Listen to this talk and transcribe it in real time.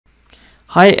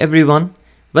Hi everyone,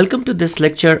 welcome to this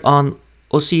lecture on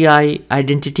OCI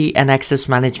Identity and Access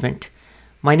Management.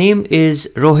 My name is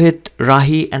Rohit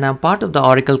Rahi and I'm part of the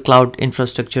Oracle Cloud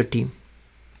Infrastructure team.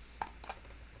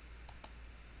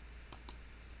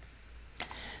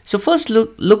 So first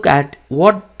look at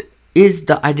what is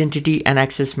the Identity and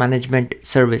Access Management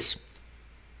Service.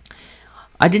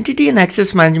 Identity and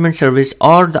Access Management Service,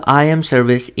 or the IAM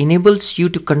service, enables you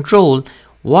to control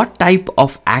what type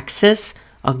of access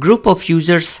a group of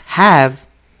users have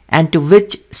and to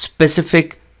which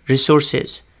specific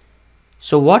resources.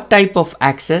 So what type of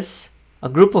access a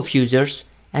group of users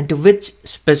and to which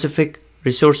specific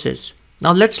resources.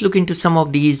 Now let's look into some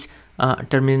of these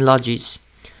terminologies.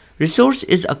 Resource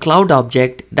is a cloud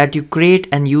object that you create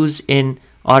and use in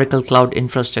Oracle Cloud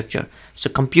Infrastructure. So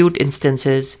compute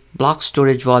instances, block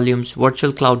storage volumes,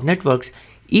 virtual cloud networks,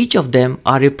 each of them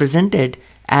are represented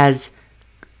as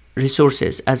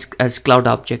resources, as cloud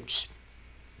objects.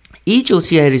 Each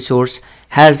OCI resource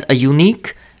has a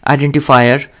unique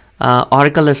identifier,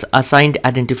 Oracle assigned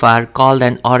identifier called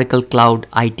an Oracle Cloud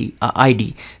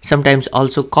ID, sometimes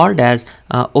also called as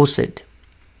OCID.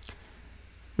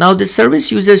 Now this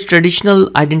service uses traditional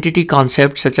identity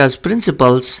concepts such as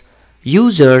principals,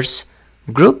 users,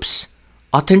 groups,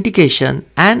 authentication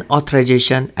and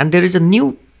authorization, and there is a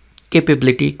new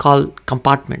capability called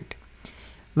compartment.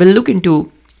 We'll look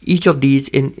into each of these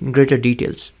in greater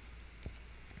details.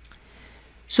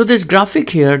 So this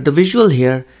graphic here, the visual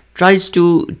here, tries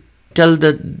to tell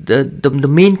the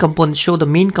main components, show the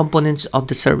main components of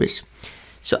the service.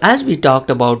 So as we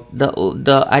talked about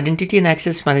the Identity and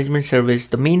Access Management Service,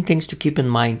 the main things to keep in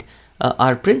mind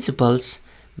are principals.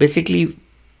 Basically,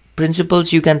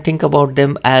 principals, you can think about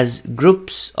them as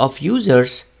groups of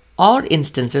users or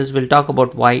instances. We'll talk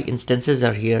about why instances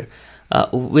are here,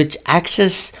 which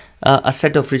access a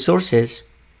set of resources.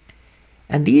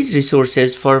 And these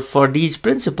resources, for these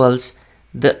principals,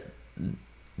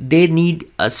 they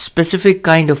need a specific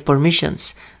kind of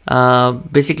permissions.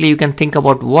 Basically, you can think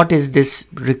about what is this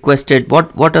requested,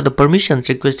 what are the permissions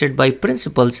requested by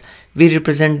principals. We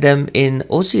represent them in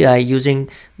OCI using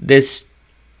this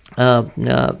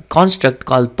construct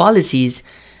called policies,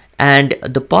 and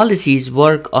the policies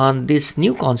work on this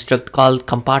new construct called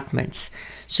compartments.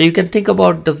 So you can think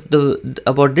about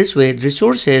about this way.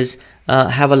 Resources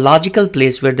have a logical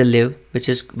place where they live, which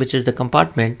is the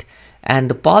compartment, and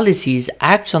the policies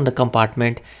acts on the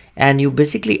compartment, and you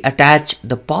basically attach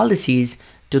the policies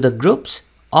to the groups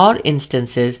or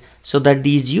instances so that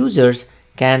these users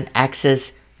can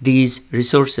access these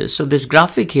resources. So this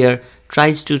graphic here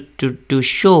tries to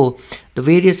show the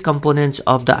various components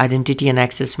of the Identity and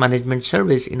Access Management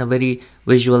Service in a very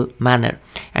visual manner.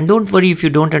 And don't worry if you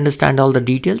don't understand all the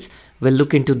details, we'll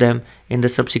look into them in the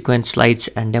subsequent slides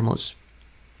and demos.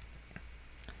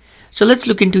 So let's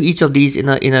look into each of these in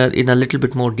a little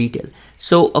bit more detail.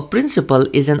 So a principal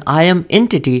is an IAM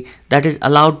entity that is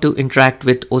allowed to interact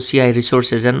with OCI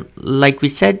resources, and like we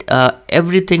said,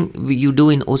 everything you do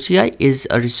in OCI is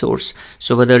a resource.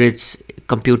 So whether it's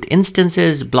compute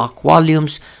instances, block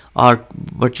volumes, or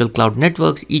virtual cloud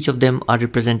networks, each of them are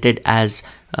represented as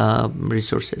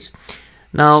resources.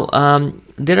 Now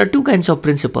there are two kinds of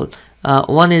principal.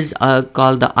 One is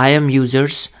called the IAM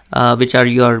users, which are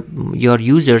your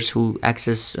users who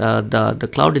access the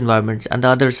cloud environments, and the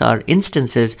others are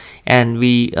instances, and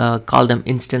we call them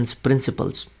instance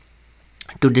principals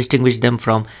to distinguish them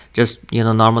from just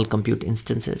normal compute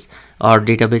instances or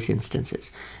database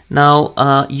instances.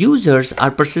 Now users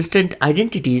are persistent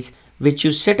identities which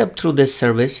you set up through this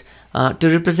service to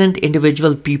represent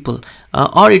individual people,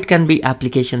 or it can be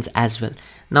applications as well.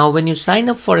 Now when you sign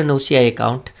up for an OCI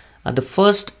account, the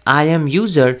first IAM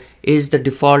user is the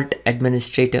default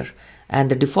administrator, and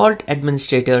the default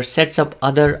administrator sets up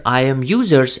other IAM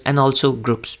users and also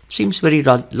groups. Seems very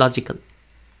logical.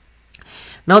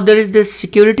 Now there is this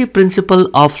security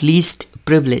principle of least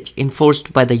privilege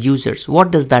enforced by the users. What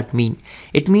does that mean?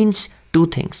 It means two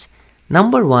things.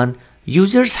 Number one,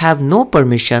 users have no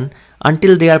permission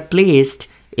until they are placed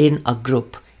in a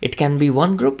group. It can be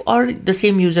one group, or the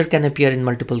same user can appear in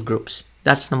multiple groups.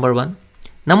 That's number one.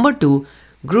 Number two,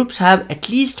 groups have at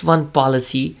least one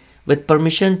policy with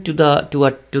permission to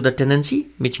the tenancy,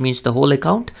 which means the whole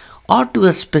account, or to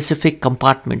a specific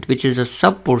compartment, which is a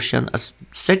sub portion, a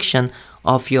section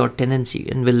of your tenancy,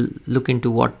 and we'll look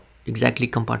into what exactly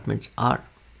compartments are.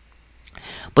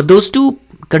 But those two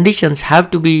conditions have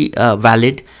to be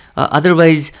valid,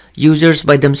 otherwise users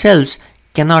by themselves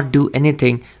cannot do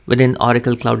anything within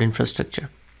Oracle Cloud Infrastructure.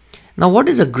 Now what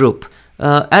is a group?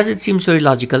 As it seems very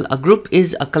logical, a group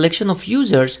is a collection of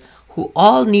users who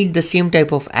all need the same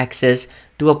type of access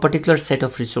to a particular set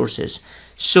of resources.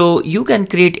 So you can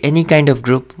create any kind of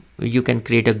group. You can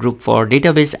create a group for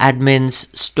database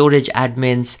admins, storage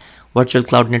admins, virtual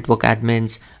cloud network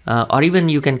admins, or even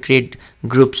you can create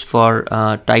groups for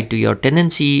tied to your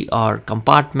tenancy or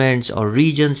compartments or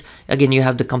regions. Again, you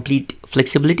have the complete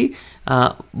flexibility,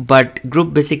 but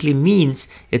group basically means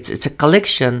it's a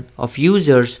collection of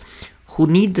users who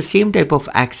need the same type of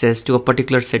access to a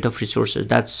particular set of resources.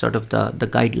 That's sort of the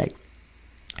guideline.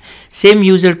 Same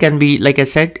user can be, like I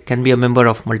said, can be a member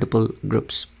of multiple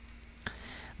groups.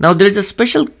 Now there is a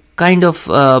special kind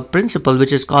of principle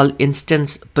which is called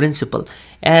instance principle,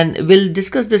 and we'll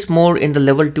discuss this more in the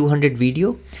level 200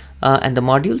 video and the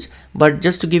modules. But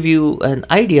just to give you an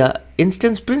idea,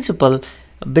 instance principle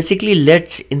basically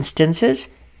lets instances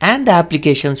and the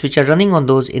applications which are running on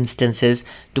those instances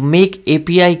to make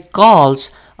API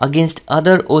calls against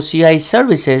other OCI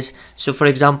services. So for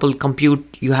example,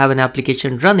 compute, you have an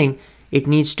application running, it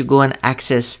needs to go and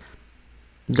access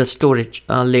the storage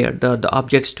layer, the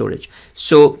object storage.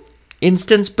 So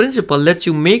instance principle lets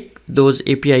you make those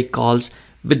API calls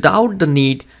without the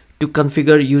need to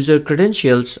configure user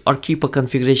credentials or keep a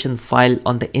configuration file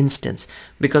on the instance,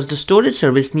 because the storage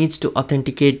service needs to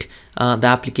authenticate the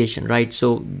application, right?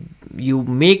 So you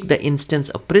make the instance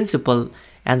a principal,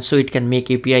 and so it can make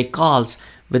API calls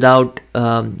without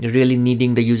really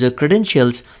needing the user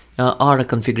credentials or a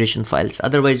configuration files.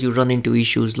 Otherwise you run into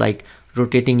issues like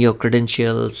rotating your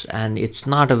credentials, and it's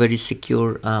not a very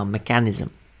secure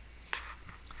mechanism.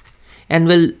 And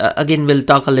we'll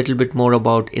talk a little bit more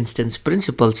about instance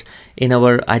principles in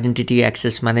our identity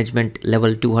access management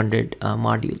level 200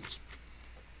 modules.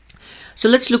 So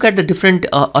let's look at the different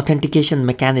authentication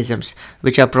mechanisms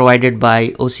which are provided by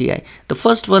OCI. The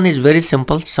first one is very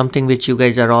simple, something which you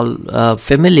guys are all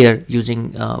familiar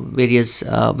using various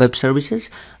web services,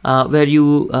 where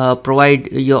you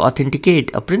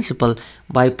authenticate a principal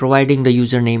by providing the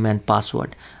username and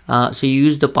password. So you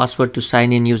use the password to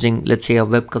sign in using, let's say, a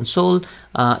web console.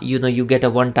 You get a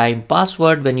one-time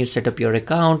password when you set up your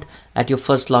account. At your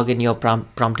first login, you're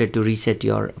prompted to reset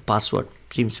your password.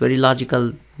 Seems very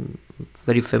logical,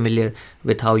 very familiar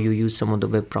with how you use some of the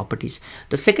web properties.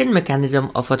 The second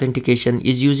mechanism of authentication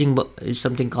is using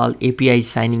something called API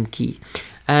signing key.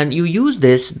 And you use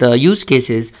this, the use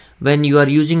cases, when you are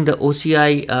using the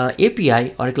OCI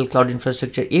API, Oracle Cloud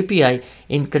Infrastructure API,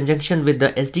 in conjunction with the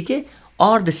SDK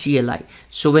or the CLI.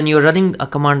 So when you're running a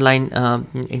command line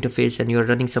interface and you're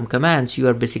running some commands, you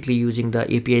are basically using the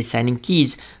API signing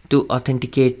keys to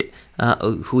authenticate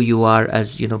who you are,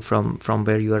 as you know, from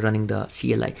where you are running the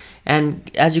CLI.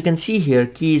 And as you can see here,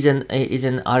 key is an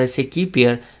RSA key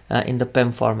pair in the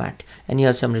PEM format, and you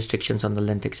have some restrictions on the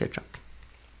length, etc.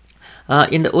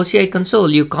 In the OCI console,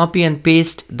 you copy and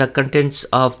paste the contents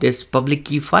of this public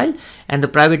key file, and the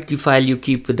private key file you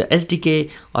keep with the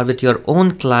SDK or with your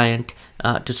own client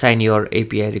to sign your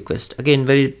API request. Again,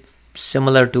 very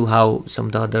similar to how some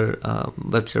of the other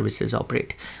web services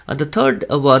operate. The third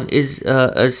one is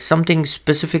something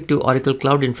specific to Oracle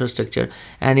Cloud Infrastructure,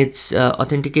 and it's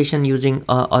authentication using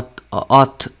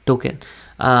auth token.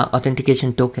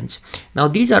 Authentication tokens. Now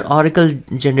these are Oracle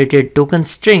generated token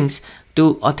strings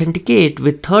to authenticate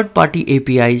with third-party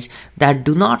APIs that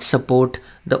do not support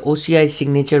the OCI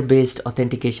signature based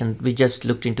authentication. We just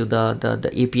looked into the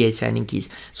API signing keys.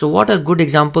 So what are good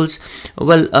examples?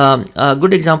 Well, a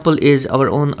good example is our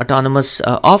own autonomous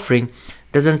offering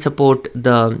doesn't support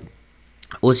the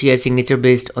OCI signature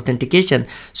based authentication.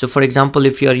 So for example,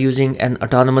 if you are using an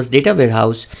autonomous data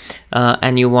warehouse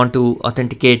and you want to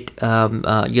authenticate,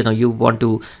 you want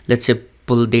to, let's say,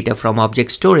 pull data from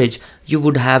object storage, you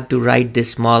would have to write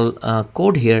this small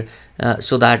code here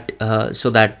so that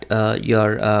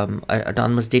your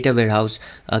autonomous data warehouse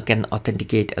can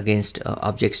authenticate against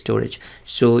object storage.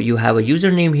 So you have a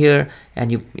username here,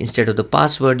 and you, instead of the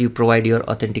password, you provide your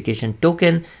authentication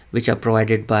token, which are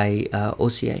provided by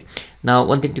OCI. Now,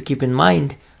 one thing to keep in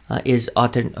mind is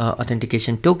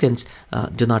authentication tokens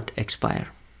do not expire.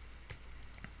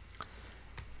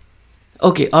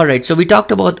 Okay, alright, so we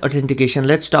talked about authentication.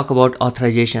 Let's talk about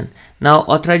authorization. Now,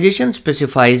 authorization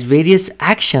specifies various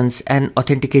actions an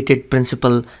authenticated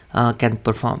principal can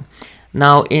perform.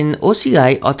 Now, in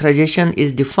OCI, authorization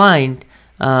is defined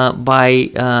by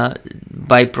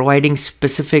providing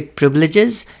specific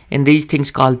privileges in these things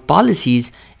called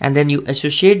policies, and then you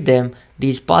associate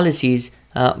these policies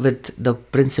with the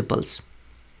principals.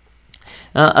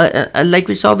 Like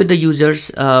we saw with the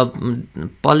users,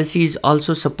 policies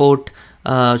also support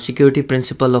security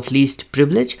principle of least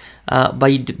privilege.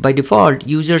 By default,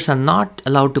 users are not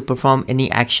allowed to perform any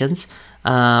actions.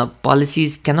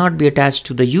 Policies cannot be attached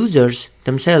to the users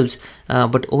themselves,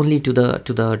 but only to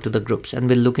the groups, and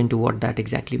we'll look into what that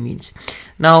exactly means.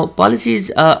 Now,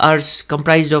 policies are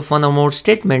comprised of one or more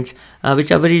statements,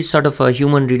 which are very sort of a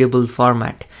human readable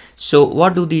format. So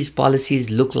what do these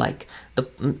policies look like?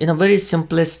 In a very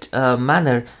simplest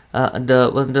manner,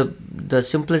 the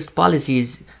simplest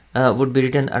policies would be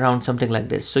written around something like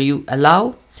this. So you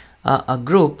allow a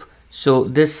group. So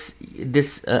this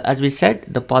as we said,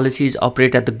 the policies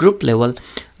operate at the group level.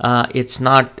 It's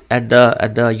not at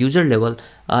the user level.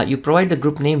 You provide the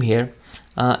group name here,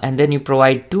 and then you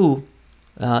provide two.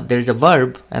 There is a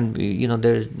verb, and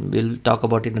we'll talk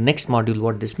about in the next module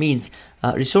what this means.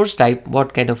 Resource type,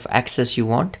 what kind of access you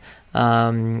want,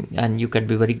 and you can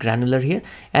be very granular here,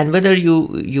 and whether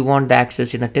you want the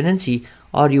access in a tenancy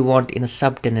or you want in a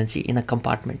sub tenancy in a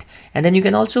compartment. And then you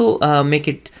can also make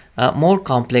it more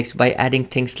complex by adding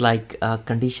things like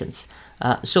conditions.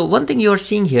 So one thing you are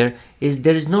seeing here is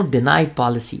there is no denied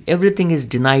policy. Everything is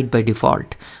denied by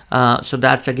default. So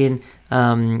that's again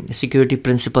security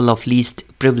principle of least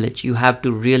privilege. You have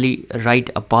to really write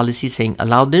a policy saying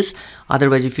allow this.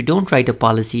 Otherwise, if you don't write a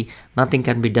policy, nothing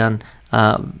can be done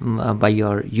by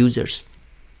your users.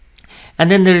 And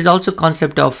then there is also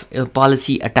concept of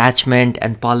policy attachment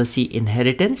and policy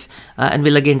inheritance, and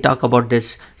we'll again talk about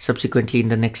this subsequently in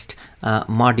the next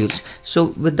modules. So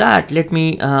with that, let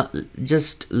me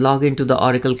just log into the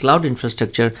Oracle Cloud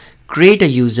Infrastructure, create a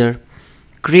user,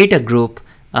 create a group,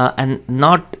 and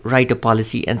not write a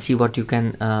policy, and see what you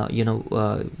can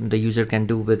the user can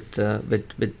do with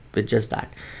just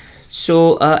that.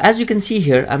 So as you can see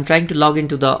here, I'm trying to log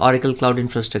into the Oracle Cloud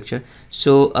Infrastructure.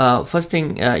 So first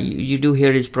thing you do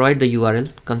here is provide the URL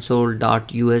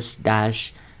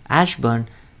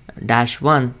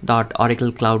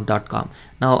console.us-ashburn-1.oraclecloud.com.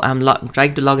 Now I'm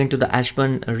trying to log into the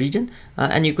Ashburn region,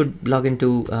 and you could log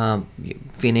into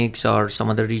Phoenix or some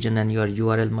other region, and your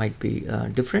URL might be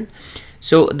different.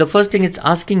 So the first thing it's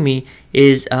asking me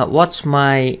is what's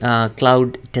my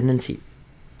cloud tenancy.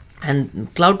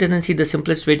 And cloud tenancy, the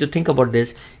simplest way to think about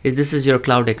this is your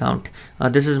cloud account.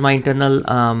 This is my internal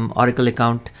Oracle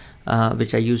account,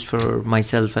 which I use for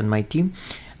myself and my team.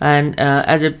 And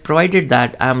as I provided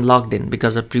that, I'm logged in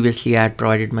because previously I had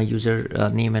provided my user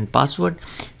name and password,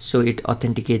 so it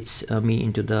authenticates me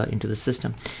into the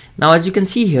system. Now, as you can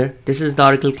see here, this is the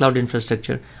Oracle Cloud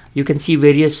Infrastructure. You can see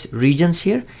various regions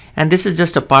here, and this is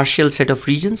just a partial set of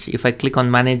regions. If I click on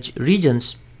Manage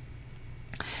Regions,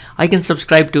 I can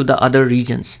subscribe to the other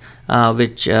regions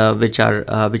which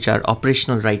are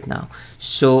operational right now.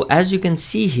 So as you can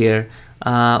see here,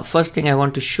 first thing I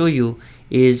want to show you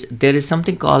is there is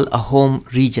something called a home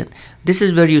region. This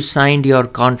is where you signed your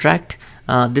contract.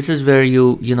 This is where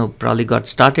you probably got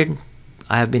started.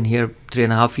 I have been here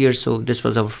 3.5 years, so this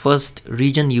was our first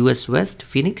region, US West,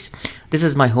 Phoenix. This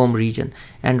is my home region,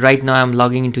 and right now I'm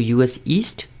logging into US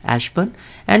East, Ashburn,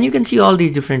 and you can see all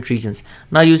these different regions.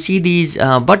 Now you see these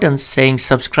buttons saying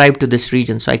subscribe to this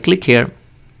region, so I click here,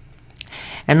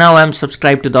 and now I'm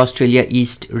subscribed to the Australia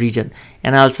East region,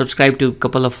 and I'll subscribe to a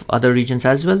couple of other regions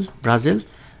as well, Brazil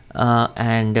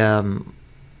and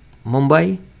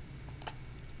Mumbai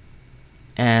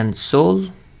and Seoul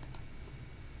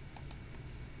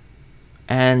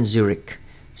and Zurich.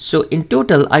 So in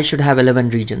total I should have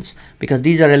 11 regions, because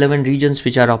these are 11 regions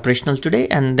which are operational today,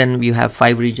 and then we have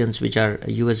 5 regions which are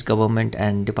US government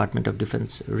and Department of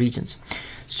Defense regions.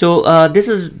 So this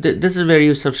is where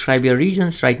you subscribe your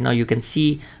regions. Right now you can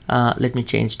see, let me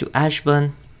change to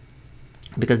Ashburn,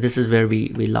 because this is where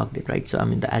we logged it, right? So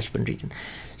I'm in the Ashburn region.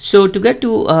 So to get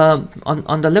to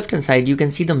on the left hand side, you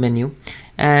can see the menu,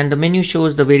 and the menu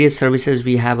shows the various services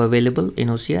we have available in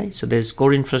OCI. So there's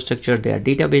core infrastructure, there are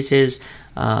databases,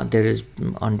 there is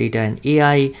on data and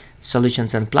AI,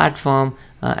 solutions and platform,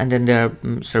 and then there are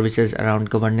services around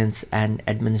governance and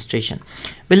administration.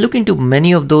 We'll look into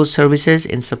many of those services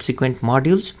in subsequent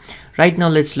modules. Right now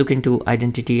let's look into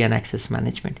identity and access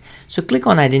management. So click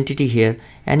on identity here,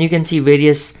 and you can see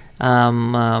various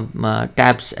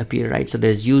tabs appear, right? So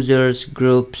there's users,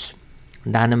 groups,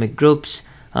 dynamic groups.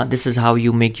 This is how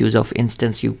you make use of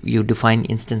instance. You define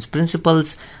instance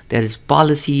principles. There is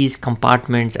policies,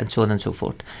 compartments, and so on and so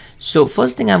forth. So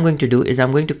first thing I'm going to do is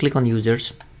I'm going to click on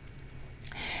users,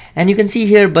 and you can see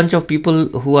here a bunch of people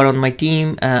who are on my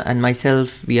team and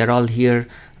myself. We are all here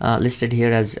listed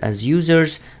here as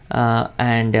users,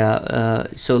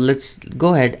 so let's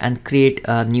go ahead and create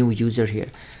a new user here.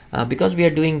 Because we are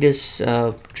doing this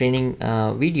training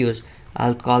videos,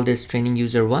 I'll call this training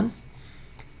user 1,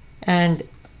 and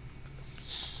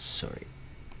sorry,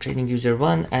 training user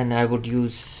 1, and I would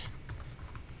use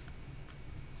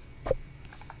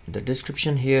the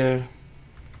description here,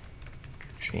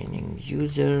 training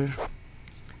user,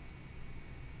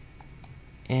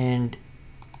 and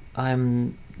I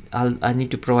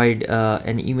need to provide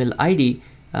an email ID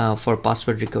for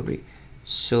password recovery.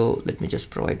 So let me just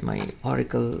provide my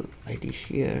Oracle ID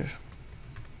here.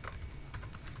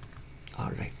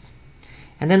 All right,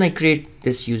 and then I create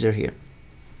this user here.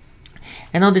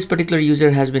 And now this particular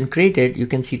user has been created. You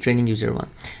can see training user 1.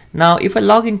 Now if I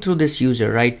log in through this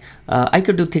user, right, I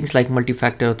could do things like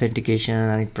multi-factor authentication,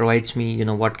 and it provides me, you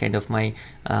know, what kind of my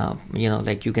you know,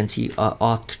 like you can see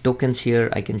auth tokens here.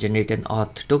 I can generate an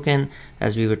auth token.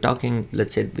 As we were talking,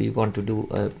 let's say we want to do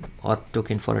a auth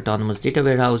token for autonomous data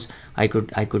warehouse, I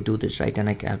could do this, right, and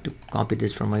I have to copy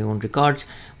this from my own records.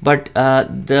 But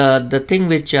the thing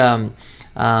which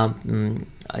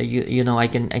you know I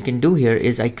can do here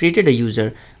is I created a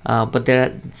user, but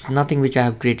there's nothing which I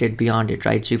have created beyond it,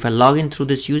 right? So if I log in through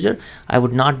this user, I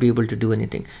would not be able to do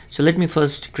anything. So let me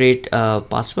first create a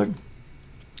password,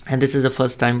 and this is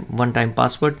the one-time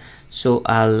password. So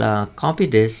I'll copy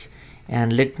this,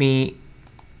 and let me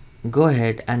go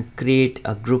ahead and create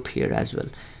a group here as well.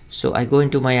 So I go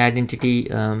into my identity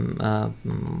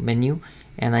menu,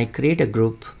 and I create a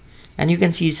group. And you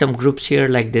can see some groups here,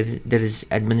 like there is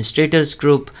administrators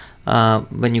group.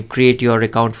 When you create your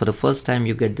account for the first time,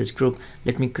 you get this group.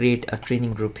 Let me create a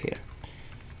training group here.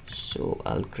 So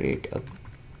I'll create a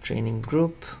training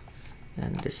group,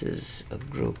 and this is a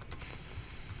group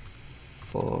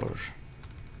for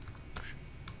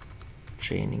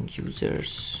training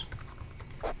users.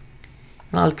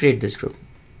 And I'll create this group.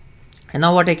 And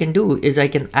now what I can do is I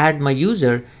can add my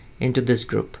user into this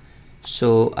group.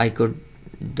 So I could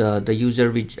the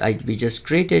user which we just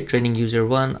created, training user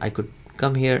 1, I could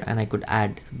come here and I could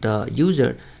add the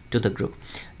user to the group.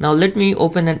 Now let me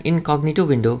open an incognito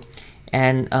window,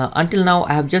 and until now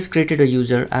I have just created a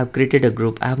user, I have created a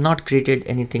group, I have not created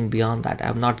anything beyond that. I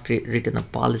have not written a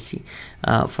policy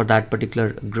for that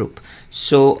particular group.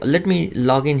 So let me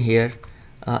log in here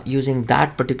using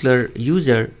that particular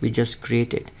user we just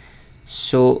created.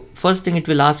 So first thing it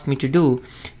will ask me to do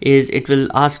is it will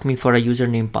ask me for a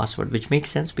username password, which makes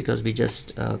sense because we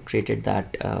just created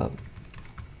that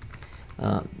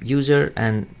user,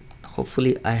 and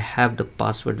hopefully I have the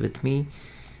password with me,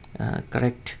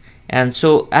 correct. And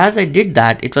so as I did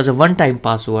that, it was a one-time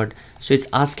password, so it's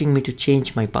asking me to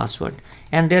change my password,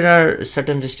 and there are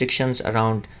certain restrictions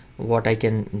around what I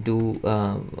can do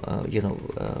you know,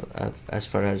 as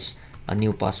far as a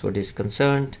new password is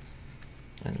concerned.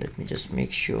 And let me just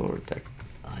make sure that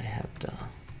I have the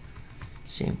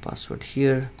same password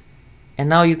here. And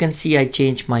now you can see I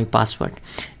changed my password,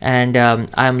 and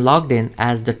I'm logged in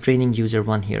as the training user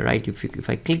 1 here, right? If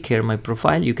I click here my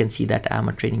profile, you can see that I'm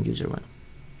a training user 1.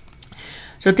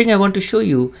 So the thing I want to show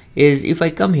you is if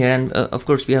I come here, and of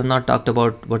course we have not talked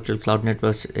about virtual cloud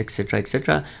networks,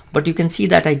 etc., but you can see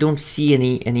that I don't see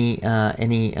any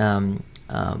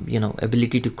you know,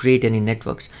 ability to create any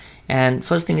networks. And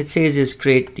first thing it says is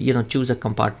create, you know, choose a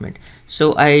compartment.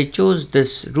 So I chose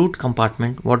this root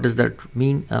compartment. What does that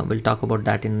mean? We'll talk about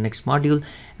that in the next module.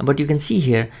 But you can see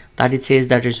here that it says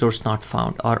that resource not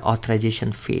found or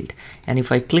authorization failed. And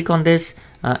if I click on this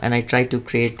and I try to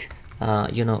create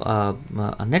you know,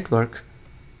 a network,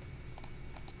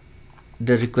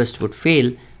 the request would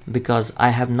fail because I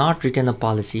have not written a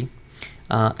policy.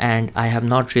 And I have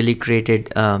not really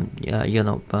created you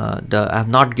know, I have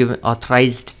not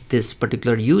authorized this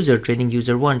particular user, training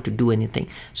user 1, to do anything.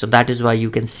 So that is why you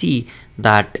can see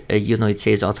that you know, it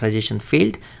says authorization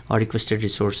failed or requested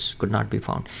resource could not be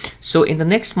found. So in the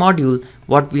next module,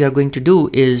 what we are going to do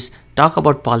is talk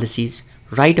about policies,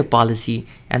 write a policy,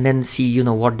 and then see, you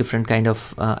know, what different kind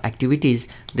of activities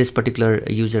this particular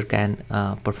user can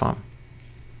perform.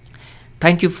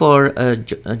 Thank you for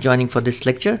joining for this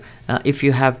lecture. If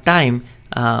you have time,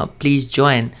 please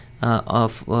join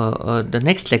the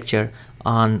next lecture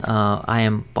on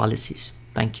IAM policies.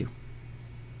 Thank you.